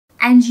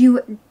And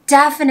you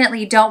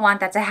definitely don't want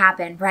that to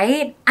happen,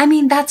 right? I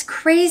mean, that's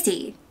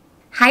crazy.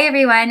 Hi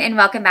everyone, and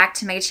welcome back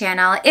to my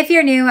channel. If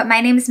you're new,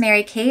 my name is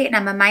Mary Kate and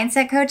I'm a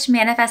mindset coach,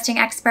 manifesting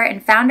expert,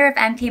 and founder of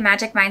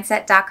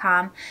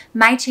mpmagicmindset.com.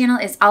 My channel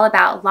is all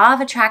about law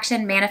of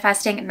attraction,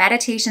 manifesting,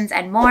 meditations,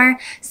 and more.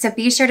 So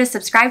be sure to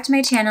subscribe to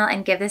my channel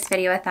and give this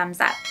video a thumbs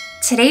up.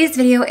 Today's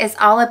video is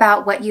all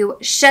about what you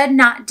should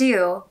not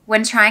do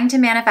when trying to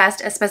manifest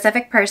a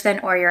specific person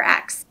or your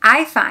ex.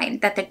 I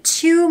find that the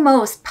two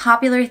most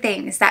popular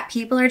things that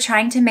people are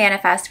trying to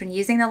manifest when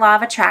using the law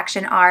of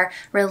attraction are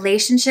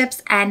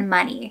relationships and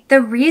money.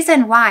 The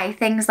reason why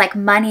things like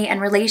money and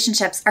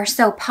relationships are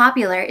so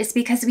popular is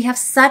because we have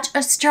such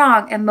a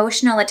strong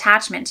emotional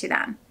attachment to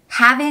them.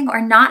 Having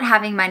or not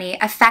having money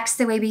affects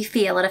the way we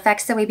feel, it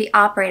affects the way we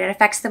operate, it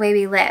affects the way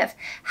we live.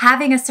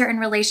 Having a certain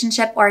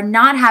relationship or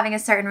not having a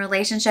certain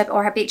relationship,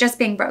 or just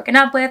being broken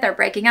up with or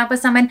breaking up with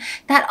someone,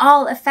 that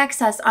all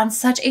affects us on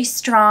such a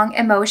strong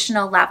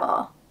emotional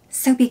level.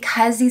 So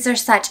because these are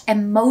such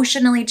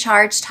emotionally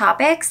charged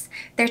topics,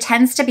 there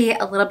tends to be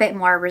a little bit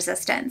more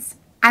resistance.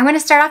 I want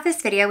to start off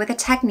this video with a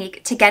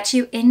technique to get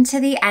you into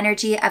the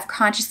energy of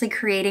consciously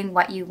creating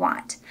what you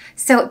want.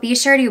 So be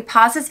sure to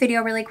pause this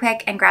video really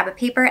quick and grab a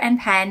paper and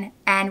pen,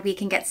 and we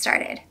can get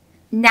started.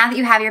 Now that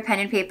you have your pen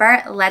and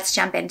paper, let's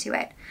jump into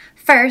it.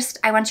 First,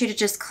 I want you to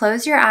just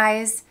close your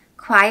eyes,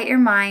 quiet your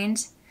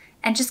mind,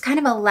 and just kind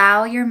of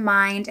allow your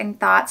mind and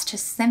thoughts to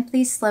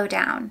simply slow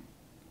down.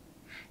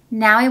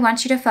 Now I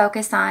want you to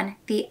focus on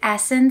the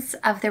essence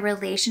of the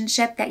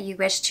relationship that you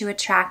wish to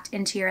attract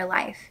into your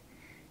life.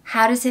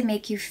 How does it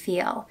make you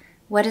feel?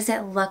 What does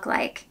it look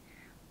like?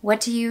 What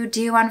do you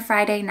do on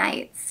Friday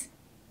nights?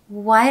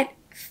 What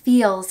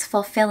feels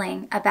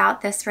fulfilling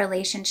about this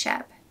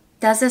relationship?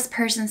 Does this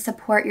person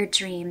support your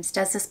dreams?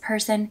 Does this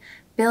person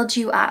build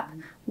you up?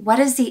 What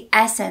is the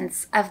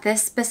essence of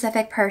this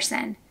specific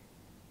person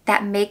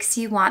that makes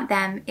you want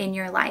them in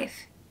your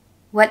life?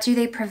 What do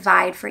they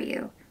provide for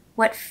you?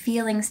 What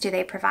feelings do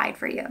they provide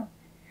for you?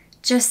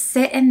 Just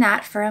sit in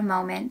that for a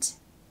moment.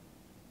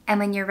 And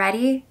when you're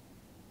ready,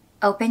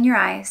 open your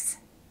eyes.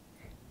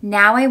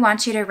 Now I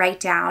want you to write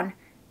down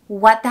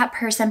what that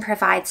person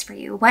provides for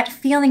you. What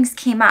feelings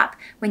came up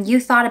when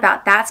you thought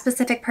about that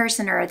specific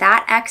person or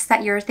that ex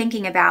that you're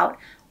thinking about?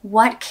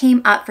 What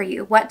came up for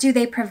you? What do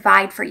they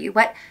provide for you?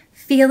 What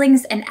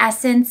feelings and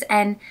essence,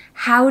 and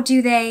how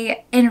do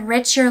they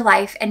enrich your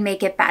life and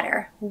make it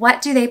better?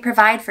 What do they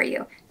provide for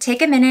you?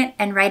 Take a minute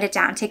and write it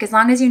down. Take as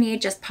long as you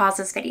need, just pause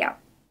this video.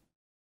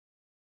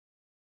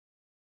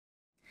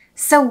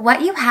 So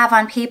what you have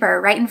on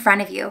paper right in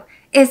front of you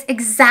is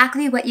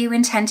exactly what you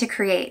intend to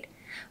create.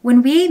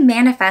 When we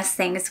manifest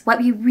things, what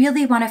we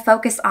really want to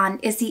focus on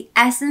is the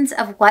essence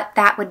of what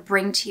that would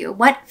bring to you.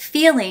 What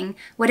feeling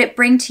would it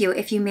bring to you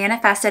if you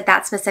manifested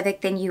that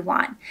specific thing you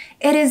want?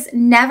 It is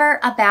never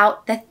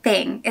about the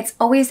thing. It's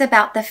always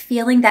about the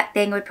feeling that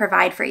thing would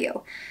provide for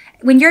you.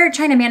 When you're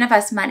trying to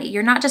manifest money,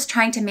 you're not just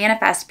trying to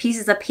manifest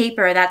pieces of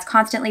paper that's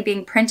constantly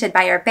being printed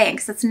by our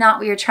banks. That's not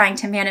what you're trying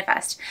to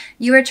manifest.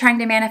 You are trying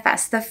to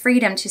manifest the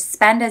freedom to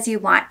spend as you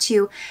want,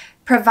 to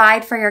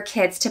provide for your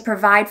kids, to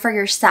provide for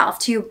yourself,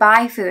 to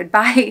buy food,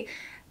 buy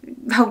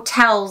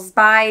hotels,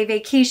 buy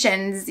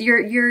vacations.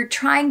 You're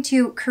trying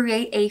to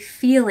create a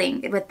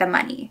feeling with the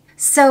money.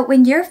 So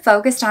when you're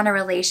focused on a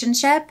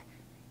relationship,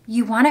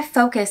 you want to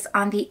focus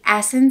on the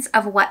essence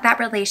of what that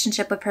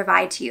relationship would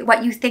provide to you,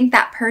 what you think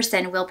that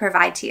person will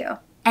provide to you.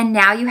 And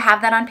now you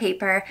have that on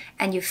paper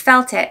and you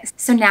felt it.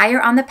 So now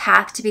you're on the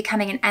path to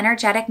becoming an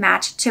energetic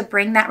match to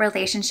bring that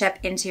relationship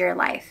into your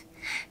life.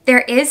 There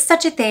is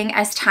such a thing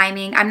as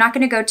timing. I'm not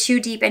going to go too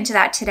deep into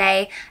that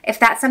today. If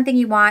that's something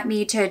you want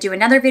me to do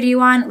another video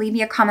on, leave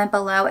me a comment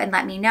below and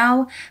let me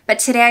know. But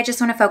today I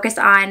just want to focus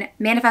on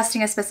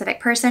manifesting a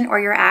specific person or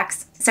your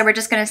ex. So we're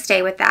just going to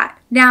stay with that.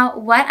 Now,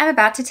 what I'm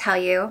about to tell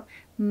you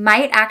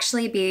might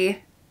actually be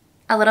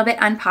a little bit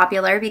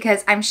unpopular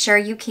because I'm sure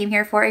you came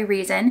here for a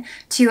reason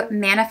to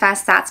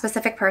manifest that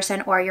specific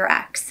person or your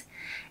ex.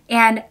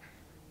 And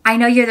I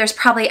know there's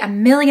probably a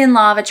million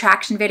law of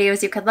attraction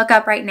videos you could look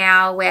up right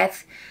now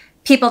with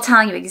people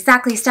telling you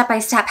exactly step by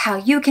step how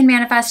you can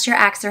manifest your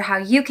ex or how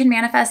you can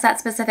manifest that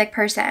specific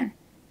person.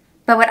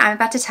 But what I'm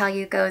about to tell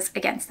you goes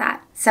against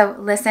that. So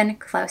listen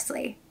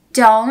closely.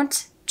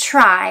 Don't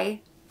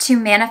try to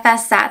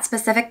manifest that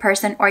specific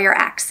person or your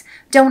ex.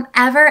 Don't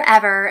ever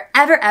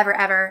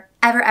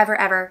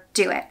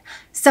do it.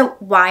 So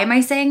why am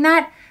I saying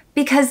that?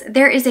 Because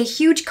there is a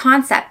huge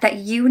concept that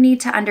you need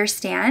to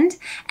understand,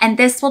 and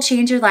this will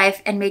change your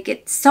life and make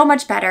it so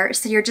much better.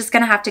 So you're just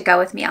going to have to go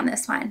with me on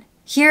this one.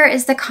 Here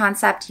is the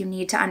concept you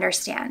need to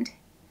understand.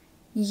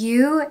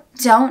 You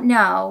don't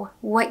know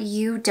what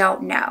you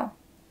don't know.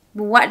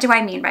 What do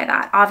I mean by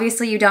that?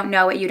 Obviously, you don't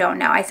know what you don't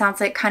know. I sound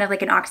kind of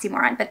like an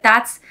oxymoron, but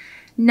that's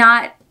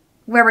not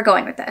where we're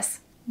going with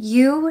this.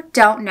 You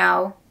don't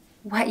know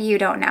what you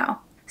don't know.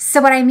 So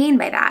what I mean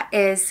by that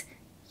is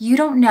you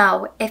don't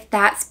know if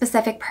that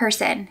specific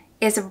person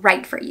is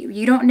right for you.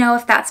 You don't know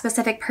if that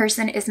specific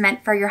person is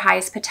meant for your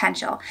highest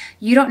potential.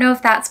 You don't know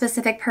if that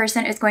specific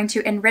person is going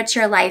to enrich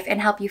your life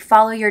and help you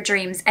follow your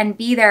dreams and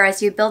be there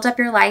as you build up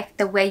your life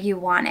the way you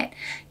want it.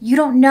 You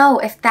don't know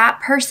if that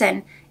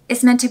person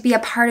is meant to be a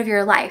part of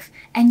your life,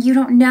 and you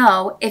don't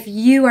know if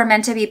you are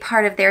meant to be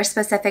part of their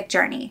specific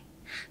journey.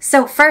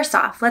 So first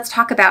off, let's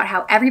talk about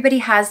how everybody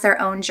has their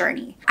own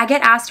journey. I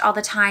get asked all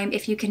the time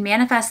if you can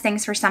manifest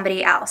things for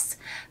somebody else,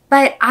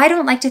 but I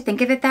don't like to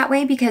think of it that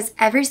way because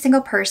every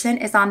single person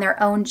is on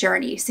their own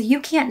journey. So you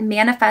can't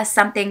manifest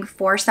something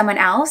for someone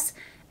else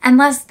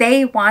unless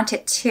they want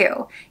it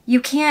too. You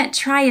can't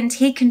try and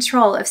take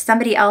control of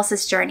somebody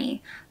else's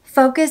journey.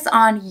 Focus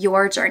on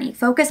your journey.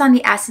 Focus on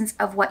the essence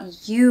of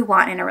what you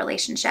want in a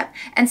relationship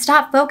and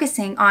stop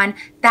focusing on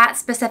that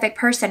specific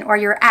person or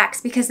your ex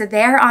because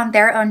they're on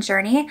their own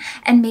journey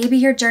and maybe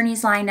your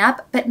journeys line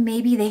up, but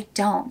maybe they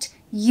don't.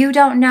 You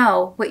don't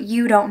know what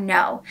you don't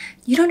know.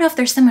 You don't know if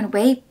there's someone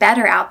way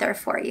better out there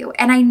for you.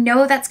 And I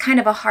know that's kind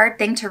of a hard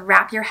thing to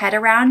wrap your head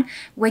around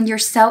when you're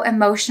so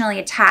emotionally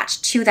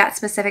attached to that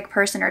specific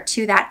person or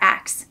to that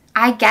ex.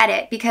 I get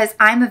it because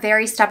I'm a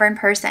very stubborn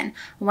person.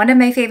 One of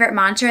my favorite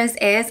mantras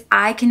is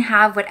I can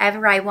have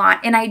whatever I want.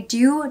 And I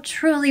do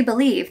truly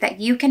believe that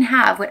you can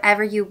have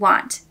whatever you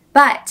want.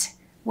 But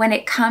when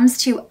it comes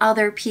to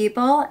other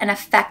people and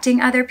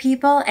affecting other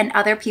people and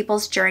other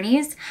people's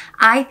journeys,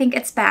 I think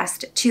it's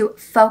best to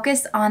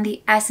focus on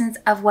the essence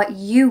of what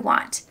you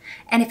want.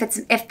 And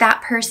if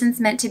that person's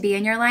meant to be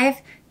in your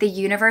life, the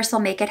universe will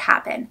make it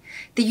happen.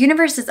 The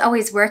universe is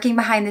always working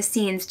behind the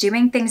scenes,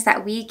 doing things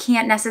that we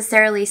can't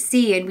necessarily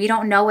see and we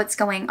don't know what's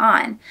going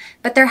on.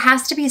 But there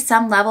has to be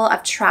some level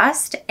of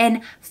trust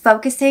in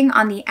focusing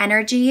on the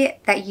energy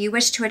that you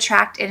wish to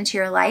attract into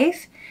your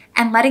life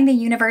and letting the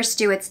universe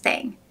do its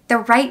thing. The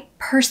right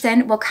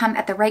person will come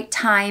at the right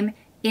time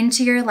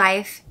into your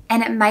life,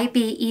 and it might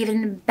be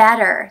even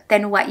better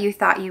than what you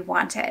thought you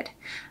wanted.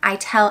 I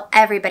tell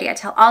everybody, I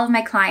tell all of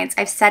my clients,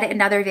 I've said it in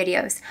other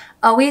videos,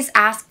 always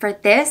ask for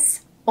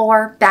this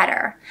or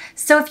better.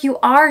 So if you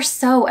are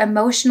so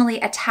emotionally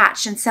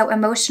attached and so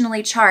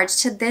emotionally charged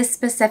to this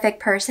specific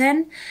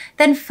person,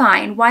 then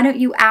fine, why don't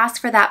you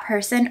ask for that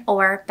person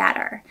or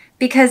better?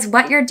 Because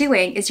what you're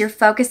doing is you're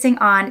focusing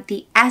on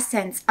the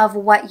essence of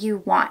what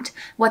you want,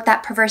 what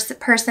that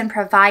person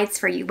provides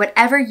for you.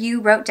 Whatever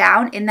you wrote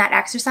down in that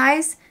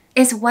exercise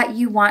is what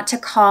you want to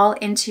call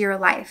into your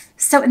life.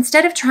 So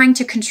instead of trying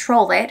to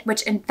control it,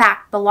 which in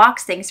fact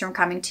blocks things from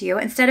coming to you,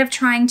 instead of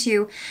trying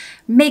to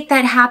make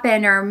that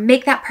happen or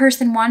make that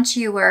person want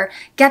you or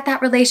get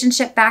that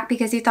relationship back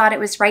because you thought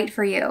it was right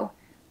for you,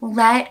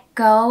 let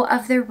go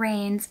of the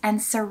reins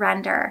and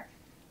surrender.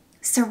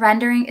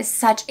 Surrendering is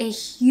such a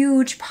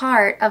huge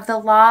part of the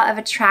law of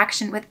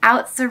attraction.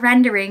 Without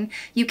surrendering,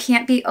 you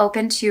can't be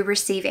open to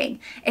receiving.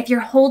 If you're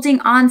holding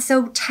on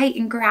so tight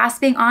and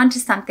grasping onto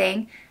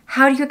something,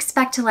 how do you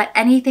expect to let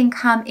anything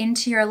come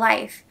into your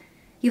life?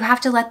 You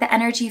have to let the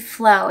energy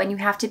flow and you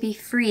have to be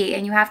free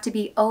and you have to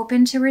be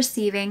open to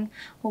receiving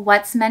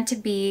what's meant to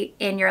be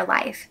in your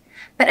life.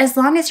 But as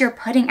long as you're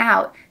putting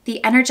out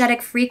the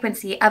energetic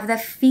frequency of the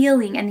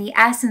feeling and the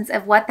essence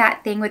of what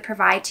that thing would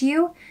provide to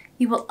you,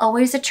 you will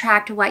always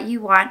attract what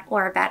you want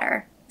or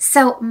better.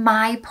 So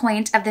my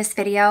point of this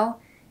video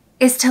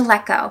is to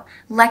let go.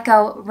 Let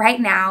go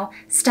right now.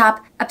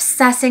 Stop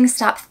obsessing,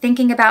 stop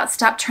thinking about,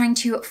 stop trying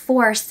to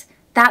force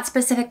that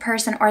specific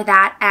person or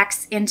that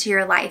ex into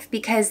your life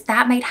because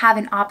that might have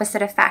an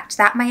opposite effect.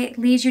 That might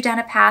lead you down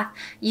a path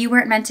you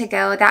weren't meant to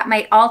go. That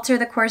might alter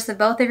the course of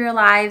both of your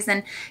lives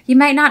and you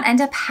might not end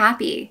up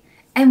happy.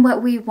 And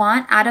what we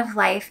want out of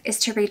life is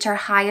to reach our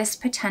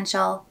highest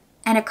potential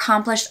and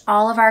accomplish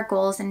all of our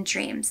goals and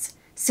dreams.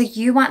 So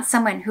you want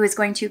someone who is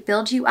going to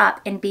build you up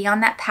and be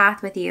on that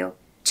path with you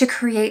to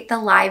create the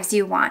lives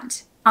you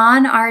want.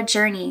 On our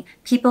journey,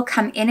 people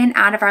come in and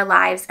out of our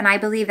lives, and I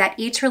believe that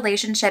each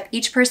relationship,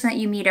 each person that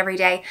you meet every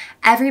day,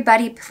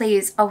 everybody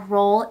plays a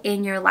role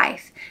in your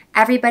life.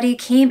 Everybody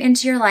came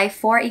into your life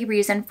for a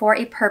reason, for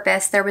a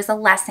purpose. There was a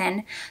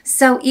lesson.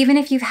 So even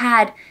if you've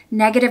had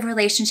negative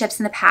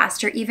relationships in the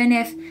past, or even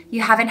if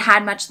you haven't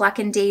had much luck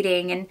in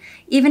dating, and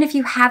even if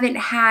you haven't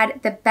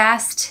had the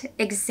best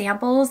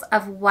examples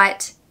of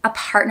what a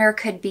partner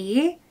could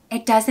be,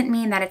 it doesn't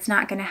mean that it's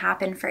not going to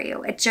happen for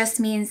you. It just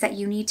means that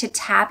you need to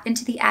tap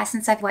into the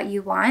essence of what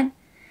you want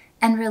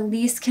and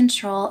release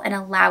control and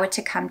allow it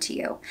to come to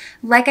you.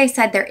 Like I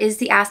said, there is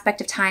the aspect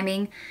of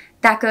timing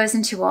that goes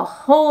into a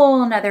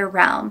whole nother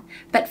realm.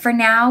 But for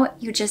now,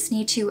 you just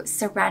need to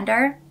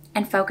surrender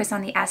and focus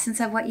on the essence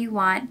of what you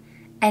want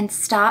and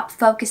stop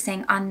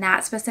focusing on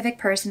that specific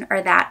person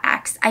or that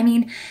ex. I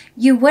mean,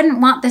 you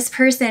wouldn't want this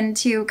person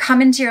to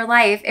come into your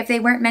life if they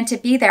weren't meant to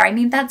be there. I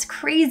mean, that's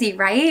crazy,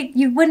 right?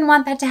 You wouldn't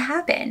want that to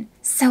happen.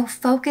 So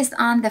focus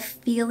on the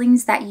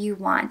feelings that you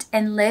want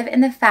and live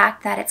in the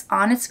fact that it's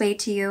on its way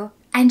to you.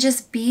 And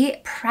just be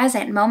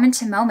present moment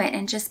to moment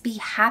and just be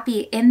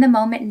happy in the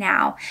moment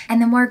now. And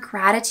the more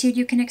gratitude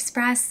you can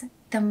express,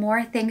 the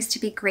more things to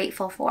be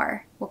grateful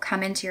for will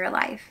come into your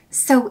life.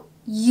 So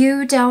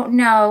You don't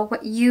know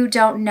what you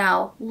don't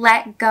know.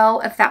 Let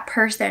go of that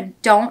person.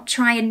 Don't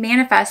try and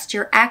manifest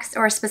your ex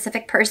or a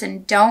specific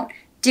person. Don't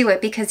do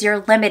it because you're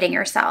limiting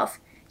yourself.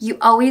 You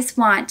always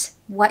want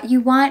what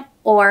you want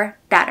or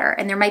better.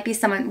 And there might be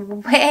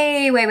someone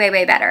way, way, way,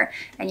 way better,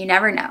 and you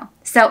never know.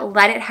 So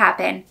let it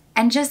happen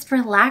and just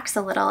relax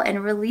a little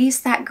and release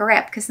that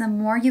grip, because the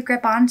more you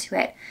grip onto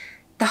it,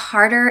 the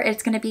harder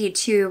it's going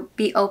to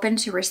be open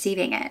to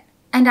receiving it.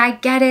 And I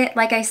get it.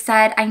 Like I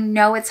said, I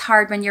know it's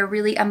hard when you're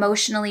really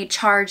emotionally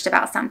charged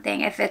about something.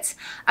 If it's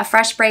a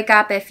fresh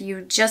breakup, if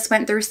you just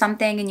went through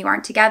something and you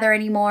aren't together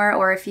anymore,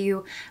 or if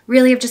you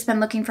really have just been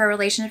looking for a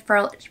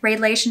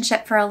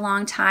relationship for a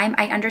long time,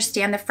 I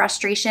understand the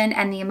frustration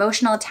and the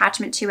emotional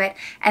attachment to it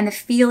and the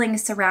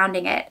feelings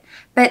surrounding it.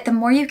 But the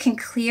more you can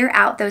clear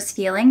out those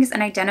feelings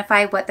and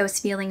identify what those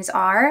feelings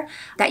are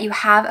that you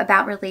have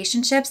about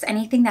relationships,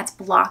 anything that's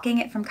blocking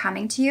it from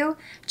coming to you,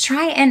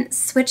 try and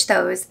switch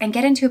those and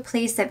get into a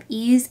place of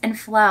ease and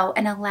flow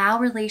and allow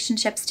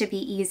relationships to be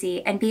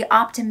easy and be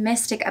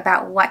optimistic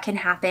about what can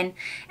happen,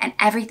 and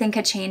everything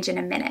could change in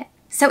a minute.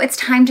 So it's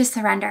time to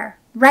surrender.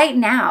 Right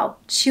now,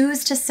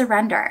 choose to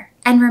surrender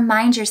and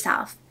remind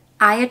yourself,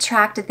 I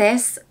attract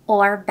this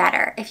or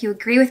better. If you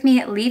agree with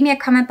me, leave me a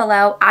comment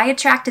below. I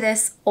attract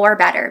this or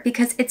better,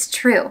 because it's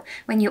true.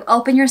 When you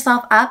open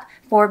yourself up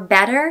for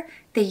better,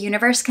 the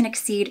universe can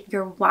exceed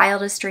your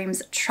wildest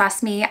dreams.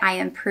 Trust me, I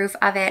am proof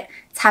of it.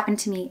 It's happened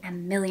to me a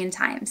million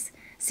times.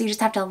 So you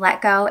just have to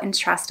let go and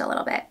trust a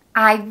little bit.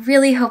 I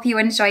really hope you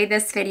enjoyed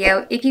this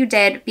video. If you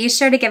did, be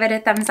sure to give it a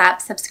thumbs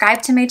up,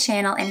 subscribe to my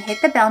channel, and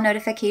hit the bell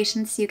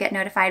notification so you get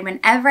notified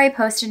whenever I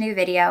post a new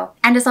video.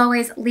 And as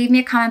always, leave me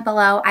a comment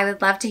below. I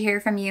would love to hear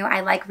from you.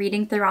 I like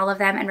reading through all of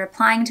them and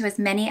replying to as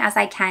many as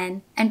I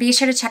can. And be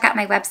sure to check out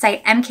my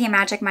website,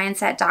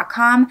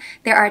 mkmagicmindset.com.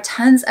 There are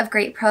tons of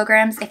great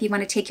programs. If you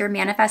want to take your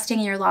manifesting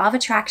and your law of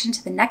attraction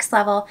to the next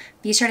level,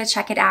 be sure to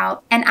check it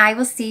out. And I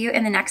will see you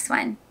in the next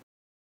one.